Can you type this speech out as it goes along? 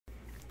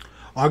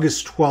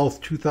August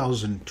 12th,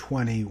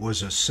 2020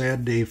 was a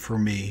sad day for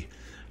me,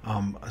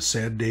 a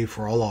sad day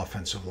for all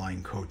offensive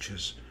line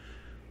coaches.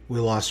 We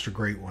lost a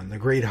great one. The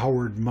great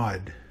Howard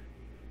MUDD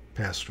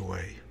passed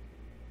away.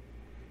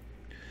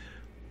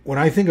 When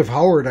I think of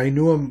Howard, I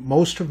knew him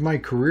most of my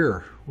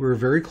career. We were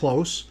very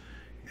close,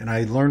 and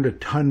I learned a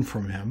ton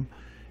from him.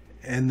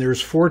 And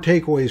there's 4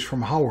 takeaways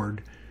from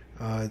Howard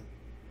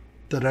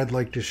that I'd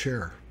like to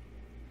share.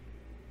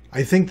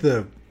 I think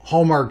the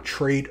hallmark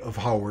trait of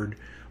Howard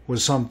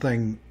was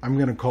something I'm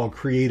going to call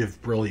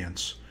creative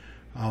brilliance.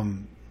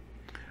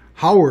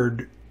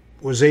 Howard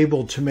was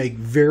able to make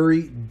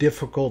very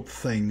difficult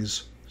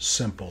things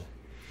simple.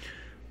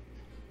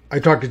 I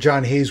talked to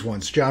John Hayes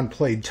once. John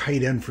played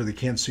tight end for the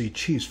Kansas City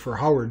Chiefs for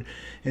Howard,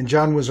 and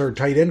John was our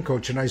tight end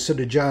coach. And I said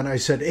to John,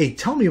 hey,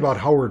 tell me about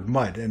Howard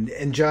MUDD.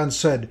 And John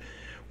said,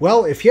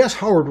 well, if you ask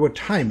Howard what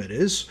time it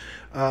is,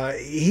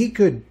 he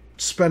could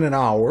spend an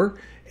hour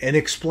and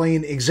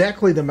explain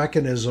exactly the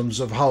mechanisms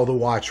of how the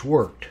watch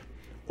worked.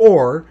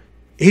 Or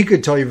he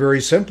could tell you very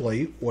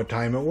simply what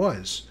time it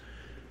was.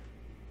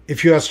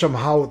 If you asked him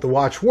how the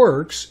watch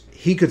works,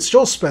 he could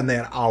still spend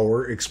that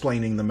hour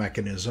explaining the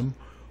mechanism,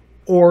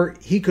 or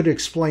he could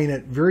explain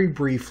it very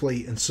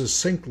briefly and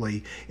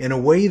succinctly in a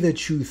way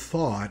that you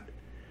thought,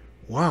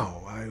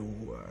 wow,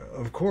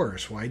 of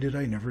course, why did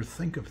I never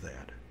think of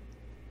that?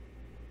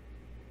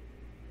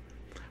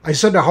 I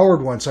said to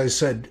Howard once, I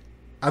said,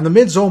 on the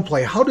mid-zone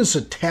play, how does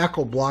a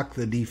tackle block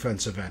the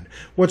defensive end?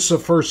 What's the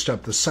first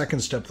step, the second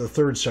step, the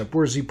third step?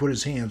 Where does he put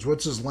his hands?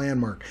 What's his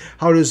landmark?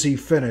 How does he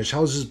finish?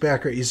 How's his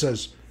back? He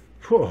says,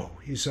 whoa,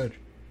 he said,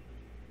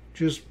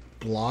 just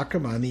block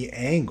him on the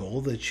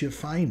angle that you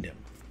find him.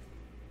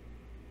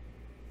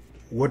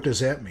 What does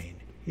that mean?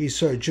 He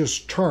said,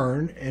 just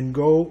turn and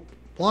go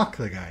block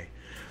the guy.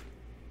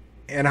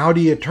 And how do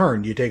you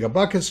turn? You take a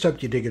bucket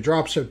step, you take a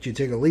drop step, you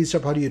take a lead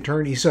step. How do you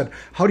turn? He said,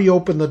 how do you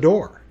open the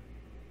door?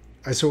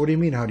 I said, what do you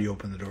mean, how do you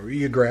open the door?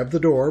 You grab the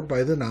door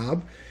by the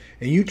knob,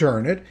 and you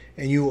turn it,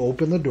 and you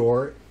open the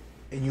door,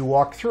 and you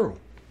walk through.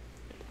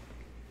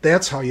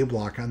 That's how you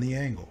block on the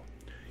angle.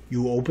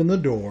 You open the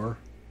door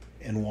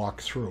and walk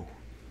through.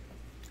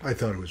 I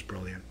thought it was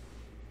brilliant.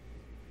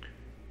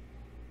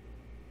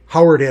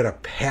 Howard had a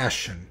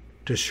passion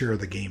to share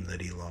the game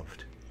that he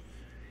loved.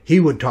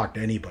 He would talk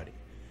to anybody.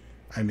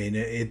 I mean,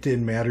 it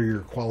didn't matter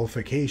your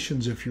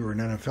qualifications, if you were an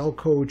NFL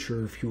coach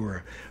or if you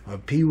were a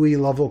Pee-wee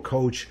level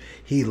coach.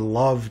 He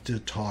loved to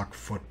talk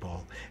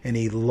football, and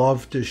he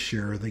loved to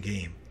share the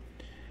game.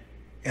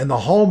 And the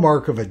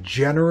hallmark of a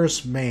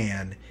generous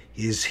man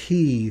is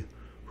he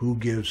who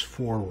gives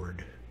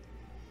forward.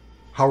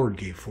 Howard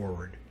gave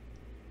forward.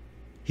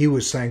 He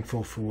was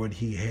thankful for what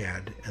he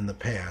had in the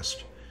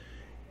past,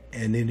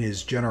 and in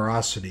his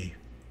generosity,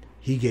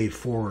 he gave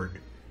forward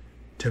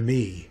to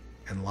me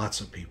and lots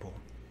of people.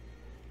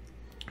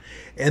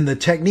 And the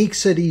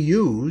techniques that he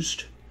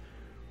used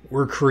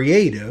were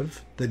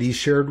creative, that he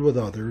shared with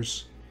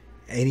others,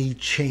 and he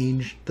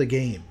changed the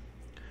game.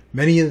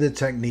 Many of the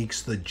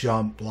techniques, the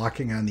jump,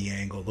 blocking on the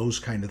angle, those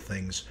kind of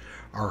things,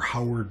 are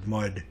Howard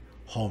MUDD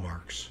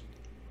hallmarks.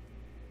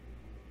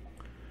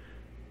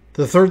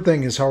 The third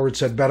thing is Howard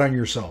said, bet on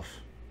yourself.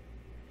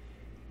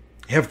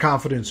 Have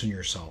confidence in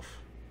yourself.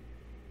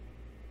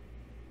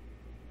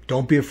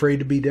 Don't be afraid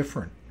to be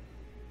different.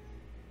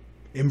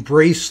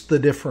 Embrace the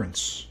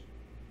difference.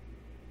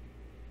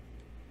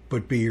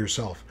 But be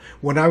yourself.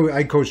 When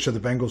I coached the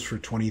Bengals for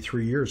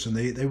 23 years, and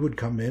they would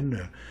come in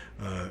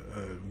a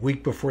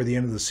week before the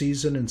end of the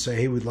season and say,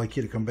 hey, we'd like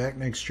you to come back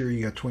next year.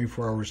 You got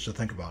 24 hours to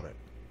think about it.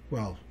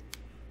 Well,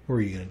 what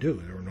were you going to do?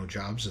 There were no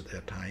jobs at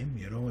that time,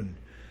 and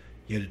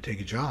you had to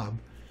take a job.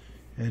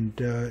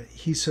 And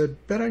he said,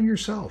 bet on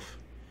yourself.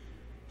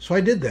 So I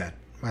did that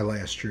my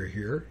last year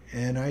here,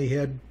 and I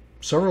had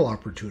several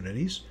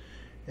opportunities.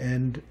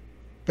 And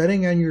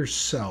betting on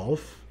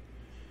yourself,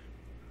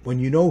 when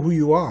you know who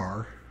you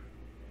are,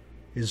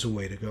 is the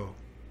way to go.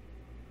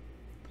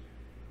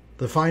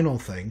 The final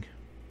thing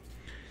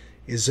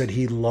is that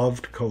he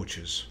loved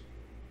coaches.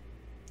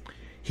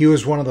 He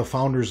was one of the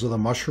founders of the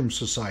Mushroom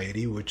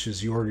Society, which is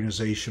the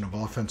organization of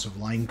offensive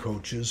line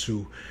coaches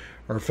who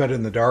are fed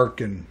in the dark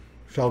and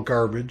felt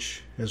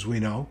garbage, as we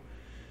know.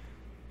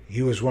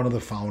 He was one of the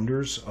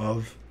founders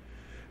of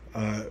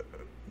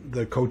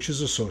the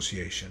Coaches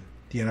Association,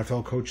 the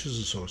NFL Coaches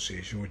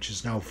Association, which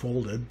is now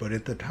folded, but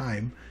at the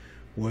time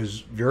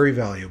was very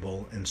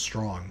valuable and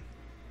strong.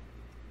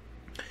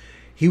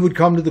 He would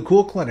come to the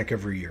Cool Clinic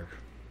every year,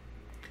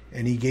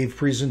 and he gave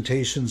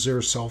presentations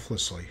there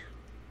selflessly.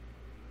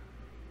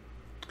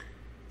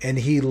 And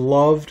he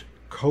loved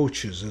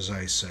coaches, as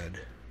I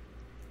said.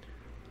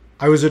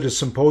 I was at a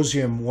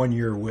symposium one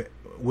year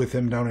with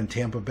him down in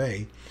Tampa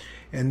Bay,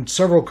 and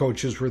several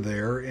coaches were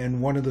there, and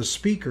one of the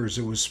speakers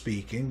that was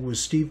speaking was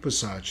Steve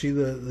Bisacci,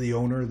 the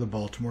owner of the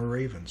Baltimore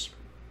Ravens.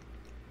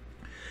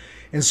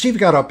 And Steve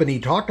got up and he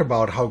talked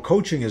about how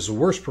coaching is the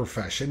worst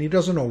profession. He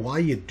doesn't know why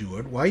you do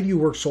it. Why do you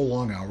work so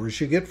long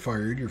hours? You get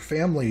fired. Your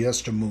family has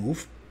to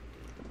move.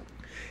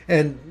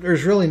 And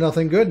there's really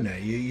nothing good in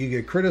it. You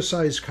get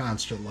criticized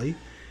constantly.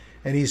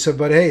 And he said,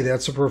 but hey,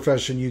 that's a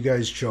profession you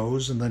guys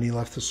chose. And then he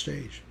left the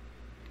stage.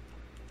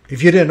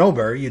 If you didn't know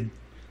Barry, you'd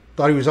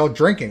thought he was out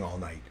drinking all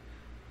night.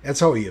 That's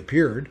how he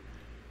appeared.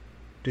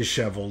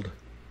 Disheveled,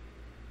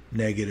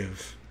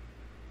 negative,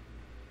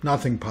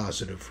 nothing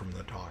positive from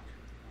the talk.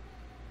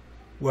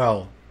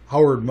 Well,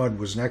 Howard Mudd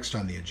was next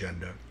on the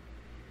agenda.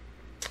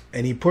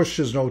 And he pushed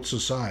his notes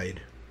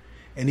aside.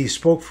 And he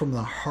spoke from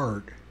the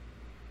heart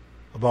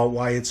about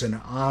why it's an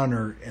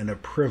honor and a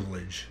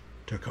privilege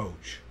to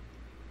coach.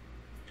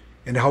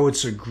 And how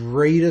it's the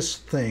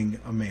greatest thing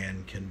a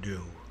man can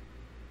do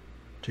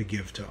to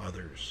give to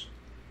others.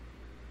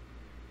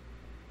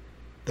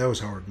 That was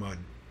Howard Mudd.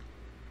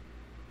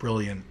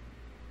 Brilliant,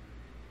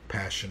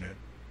 passionate,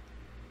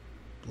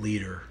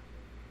 leader,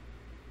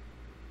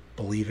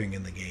 believing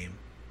in the game.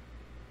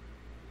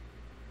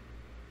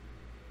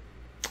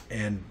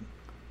 And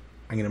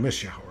I'm going to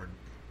miss you, Howard.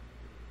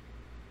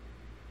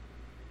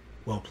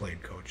 Well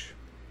played, Coach.